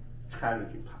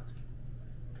challenging part.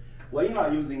 When you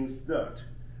are using stir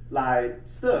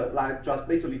just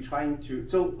basically trying to,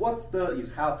 so what stir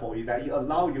is helpful is that it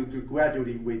allows you to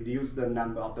gradually reduce the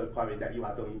number of the query that you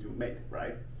are going to make,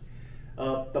 right?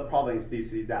 The problem is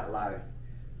this, is that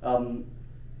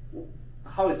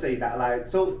how to say that,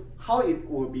 so how it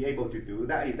will be able to do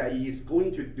that is that it is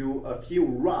going to do a few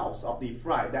routes of the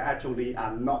fry that actually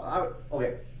are not,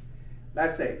 okay,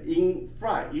 let's say in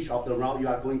fry, each of the route you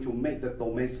are going to make the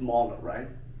domain smaller, right?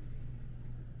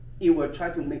 It will try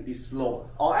to make this slower.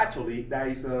 Or actually, there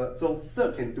is so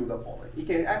stir can do the following. It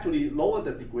can actually lower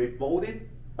the degree folded,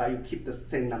 but you keep the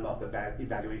same number of the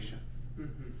evaluation.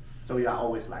 Mm-hmm. So you are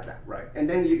always like that, right? And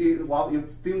then you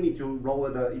still need to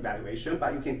lower the evaluation,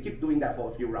 but you can keep doing that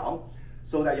for a few rounds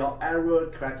so that your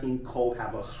error correcting code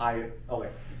have a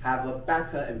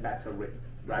better and better rate,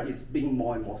 right? It's being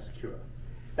more and more secure.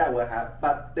 That will have,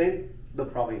 but then the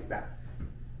problem is that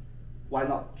why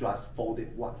not just fold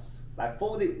it once? Like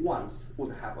folded once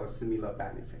would have a similar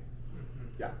benefit. Mm-hmm.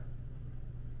 Yeah.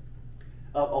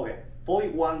 Okay, fold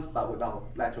it once, but without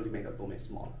actually make the domain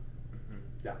smaller. Mm-hmm.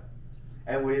 Yeah.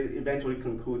 And we eventually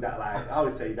conclude that, I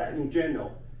would say that in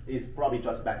general, it's probably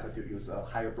just better to use a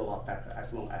higher blowout factor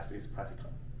as long as it's practical.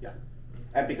 Yeah.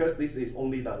 Mm-hmm. And because this is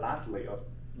only the last layer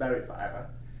verifier,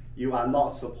 you are not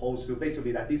supposed to,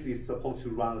 basically that this is supposed to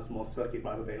run a small circuit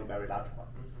rather than a very large one.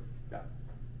 Mm-hmm. Yeah.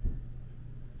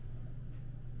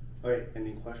 Okay,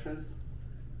 any questions?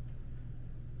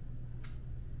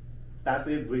 Does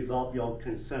it resolve your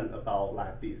concern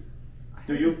about this?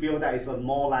 Do you feel that it's a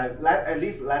more at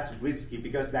least less risky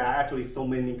because there are actually so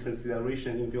many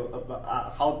considerations into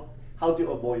how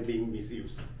to avoid being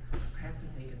misused? I have to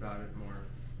think about it more,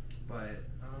 but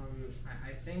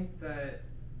I think that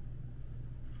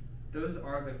those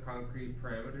are the concrete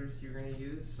parameters you're going to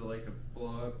use. So like a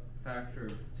blow-up factor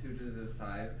of 2 to the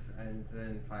 5 and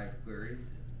then 5 queries.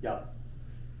 Yeah.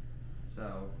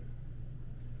 So,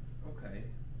 okay.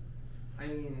 I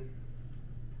mean,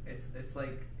 it's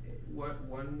like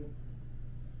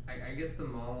I guess the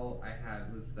model I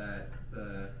had was that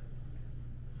the.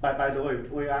 By the way,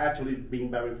 we are actually being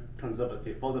very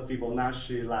conservative. For the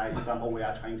Fibonacci example we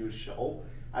are trying to show,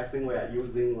 I think we are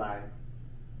using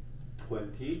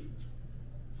 20,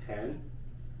 10,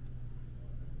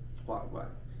 1,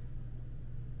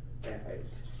 and 8.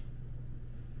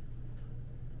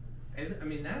 I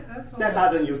mean that's that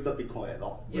doesn't use the Bitcoin at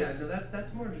all. Yeah, so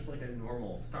that's more just like a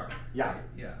normal start. Yeah. Right?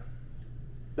 Yeah.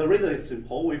 The reason is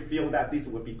simple. We feel that this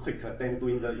would be quicker than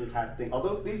doing the entire thing.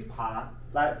 Although this part,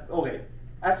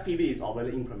 SPV is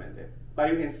already implemented, but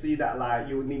you can see that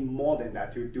you need more than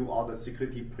that to do all the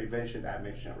security prevention that I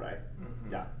mentioned, right?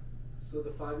 Mm-hmm. Yeah. So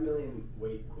the 5 million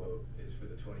weight quote is for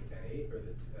the 2010-8 or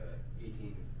the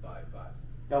 1855?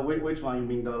 Yeah, which one you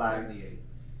mean the 78.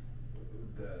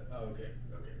 Okay.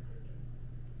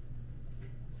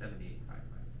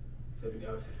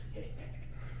 7855.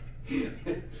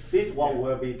 78. This one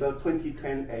will be the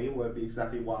 2010A will be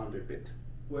exactly 100 bit.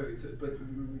 Wait, so, but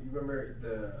you remember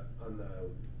on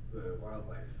the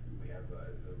wildlife we have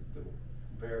the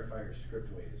verifier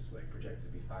script weight is like projected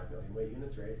to be 5 million weight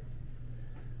units, right?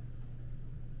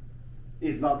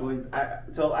 It's not doing.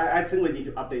 So I think we need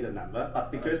to update the number,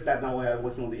 but because that now we are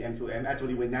working on the M2M,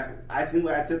 actually I think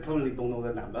I totally don't know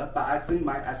the number, but I think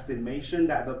my estimation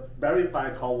that the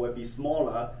verifier call will be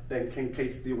smaller than KK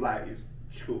still like is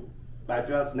true, but I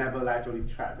just never actually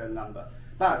track the number.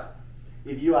 But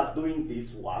if you are doing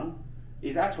this one,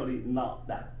 it's actually not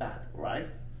that bad, right?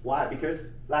 Why? Because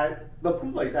like the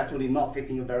prover is actually not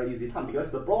getting a very easy time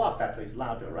because the blow-up factor is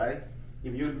larger, right?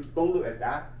 If you don't look at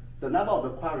that, the number of the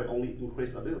query only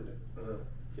increased a little bit.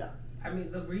 Yeah. I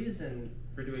mean, the reason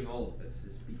for doing all of this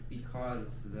is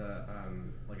because the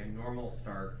like a normal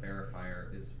Stark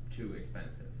verifier is too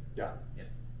expensive. Yeah. Yeah.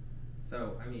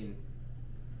 So I mean,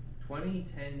 20,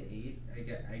 10, 8.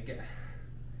 I get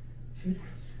 2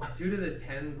 to the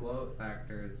 10 blow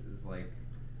factors is like.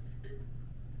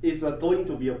 It's going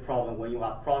to be a problem when you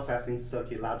are processing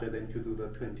circuit larger than 2 to the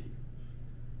 20.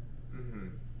 Mm-hmm.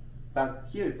 But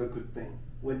here's the good thing.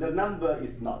 When the number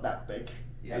is not that big,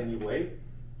 anyway,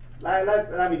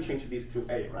 let me change this to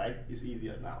A, right? It's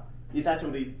easier now. It's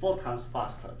actually 4 times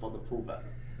faster for the prover.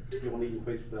 You only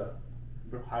increase the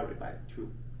query by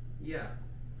 2. Yeah.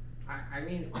 I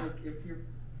mean, like, if you're...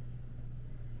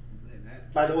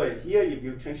 By the way, here if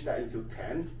you change that into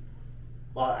 10,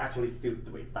 well, actually still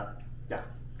 3, but yeah.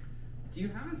 Do you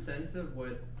have a sense of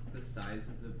what the size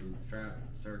of the bootstrap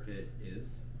circuit is?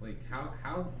 Like,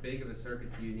 how big of a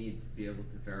circuit do you need to be able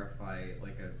to verify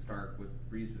like a Stark with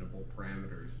reasonable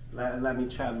parameters? Let me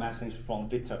check a message from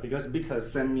Victor because Victor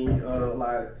sent me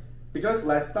because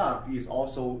like Stark is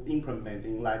also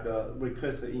implementing like the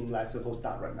recursive in like Circle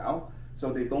Stark right now,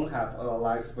 so they don't have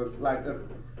like a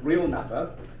real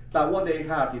number. But what they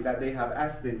have is that they have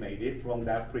estimated from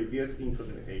that previous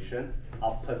implementation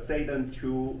of Poseidon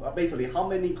to basically how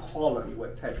many columns it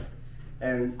would take.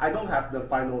 And I don't have the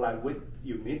final like width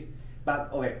unit,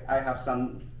 but okay, I have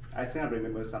some. I think I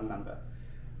remember some number.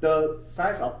 The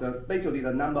size of basically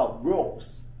the number of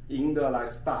rows in the like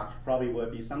Stark probably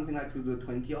will be something like 2 to the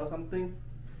 20 or something.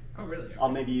 Oh really? Okay. Or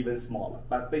maybe even smaller,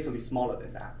 but basically smaller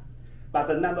than that. But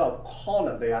the number of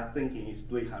columns they are thinking is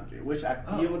 300, which I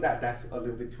feel that's a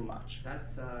little bit too much.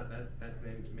 That's that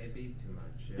may be too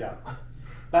much. Yeah.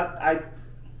 But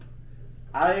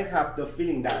I have the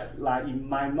feeling that like it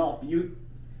might not be.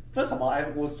 First of all, I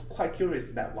was quite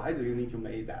curious that why do you need to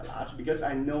make it that large? Because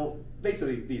I know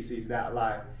basically this is that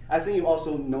like I think you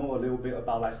also know a little bit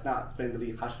about like snap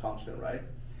friendly hash function, right?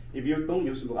 If you don't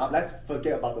use lookup, let's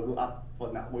forget about the lookup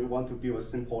for now. We want to build a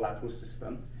simple like proof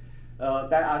system.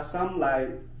 There are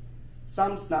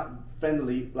some snap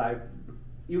friendly like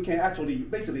you can actually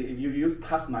basically if you use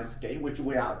customized scale, which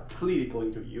we are clearly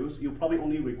going to use, you probably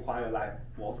only require like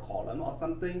 4 column or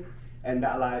something, and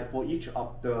that like for each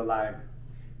of the like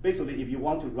basically if you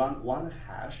want to run 1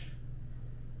 hash,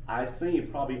 I think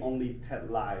it probably only take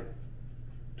like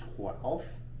 12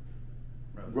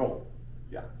 row.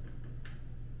 Yeah.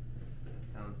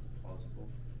 That sounds plausible.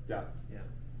 Yeah.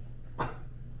 Yeah.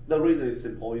 The reason is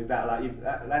simple is that like if,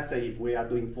 let's say if we are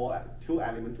doing 2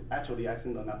 elements, actually I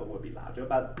think the number will be larger,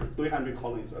 but 300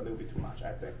 columns is a little bit too much,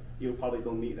 I think. You probably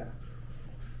don't need that.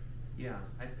 Yeah,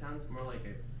 it sounds more like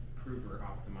a prover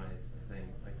optimized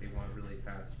thing. Like they want really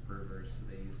fast provers, so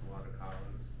they use a lot of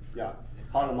columns. Yeah,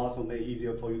 column also make it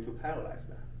easier for you to parallelize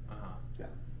that. Yeah.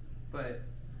 But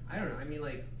I don't know. I mean,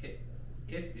 like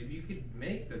if you could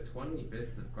make the 20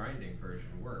 bits of grinding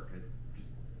version work, it just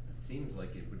seems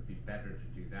like it would be better to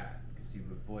do that because you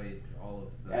avoid all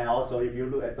of the. And also, if you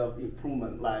look at the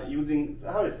improvement, like using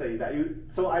how to say that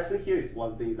so I think here is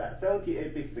one thing that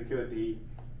 78-bit security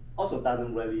also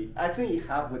doesn't really. I think it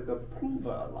helps with the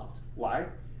prover a lot. Why?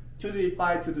 2 to the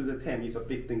 5, 2 to the 10 is a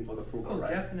big thing for the prover, oh,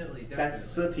 right? Definitely.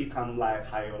 That's 30 times like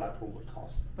higher like prover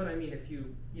cost. But I mean, if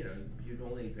you'd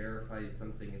only verify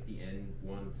something at the end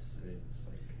once, and it's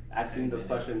like. I think the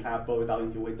question kind of boiled down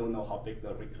into we don't know how big the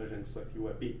recursion circuit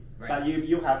will be. Right. But if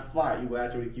you have 5, it will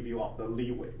actually give you all the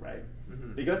leeway, right?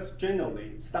 Mm-hmm. Because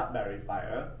generally, Stark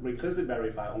verifier, recursive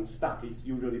verifier on Stark is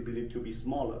usually believed to be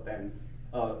smaller than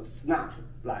Snap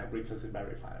like recursive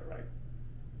verifier, right?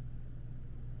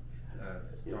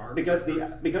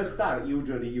 Because Stark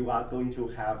usually you are going to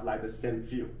have like the same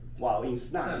field, while in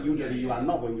Snap usually you are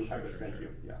not going to have the same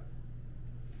field. Yeah.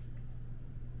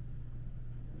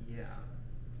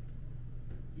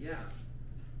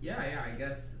 Yeah, I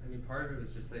guess, I mean, part of it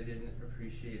was just I didn't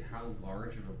appreciate how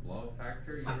large of a blow-up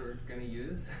factor you were going to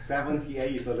use.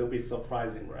 78 is a little bit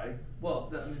surprising, right?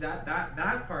 Well,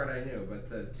 that part I knew, but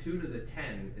the 2 to the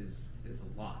 10 is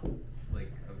a lot,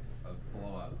 like, of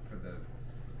blow-up.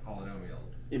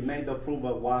 it made the proof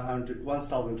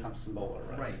 1,000 times slower,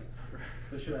 right? Right.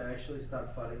 So should I actually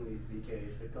stop funding these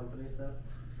ZK companies now?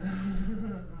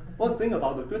 One thing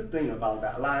about the good thing about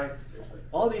that, like Seriously.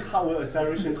 all the hardware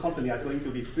acceleration companies are going to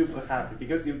be super happy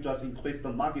because you just increase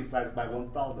the market size by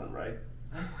 1,000, right?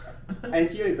 And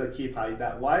here is the key part: is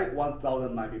that why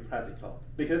 1,000 might be practical,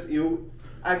 because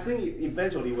I think it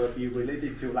eventually will be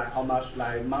related to like how much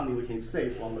like money we can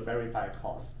save from the verified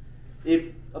cost.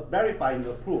 If verifying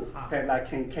the proof can like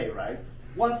 10K, right?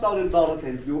 $1,000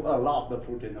 can do a lot of the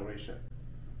proof generation.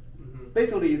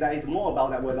 Basically, that is more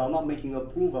about that whether or not making a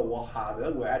proof work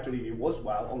harder will actually be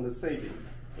worthwhile on the saving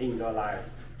in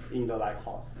the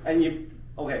cost. And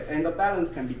and the balance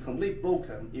can be completely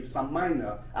broken if some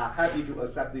miner are happy to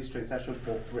accept this transaction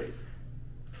for free.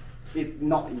 It's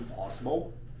not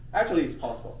impossible. Actually, it's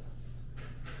possible.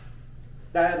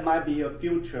 There might be a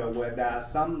future where there are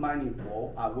some mining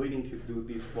pool are willing to do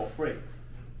this for free,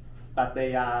 but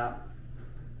they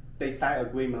sign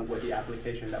agreement with the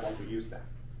application that want to use that.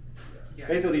 Yeah.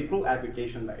 Basically, proof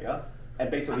aggregation layer, and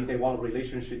basically they want a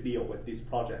relationship deal with this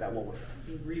project that work with it.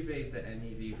 You rebate the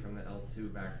NEV from the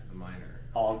L2 back to the miner.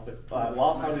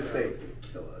 Well, how to say?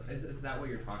 Kill us. Is that what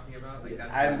you're talking about? Like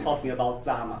that's I am talking about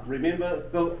Zama. Remember,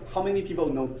 so how many people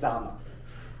know Zama?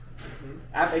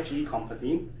 FHE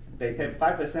company, they take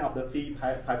 5% of the fee,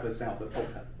 5% of the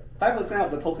token. 5%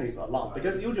 of the token is a lot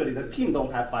because usually the team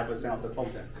don't have 5% of the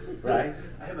token, right?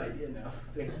 I have an idea now.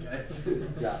 Thanks, guys.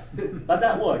 Yeah, but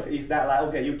that work is that like,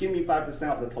 okay, you give me 5%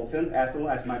 of the token, as long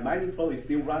as my mining flow is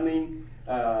still running,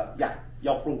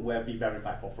 your proof will be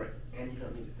verified for free. And you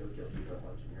don't need to feel guilty about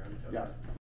launching your own token. Yeah.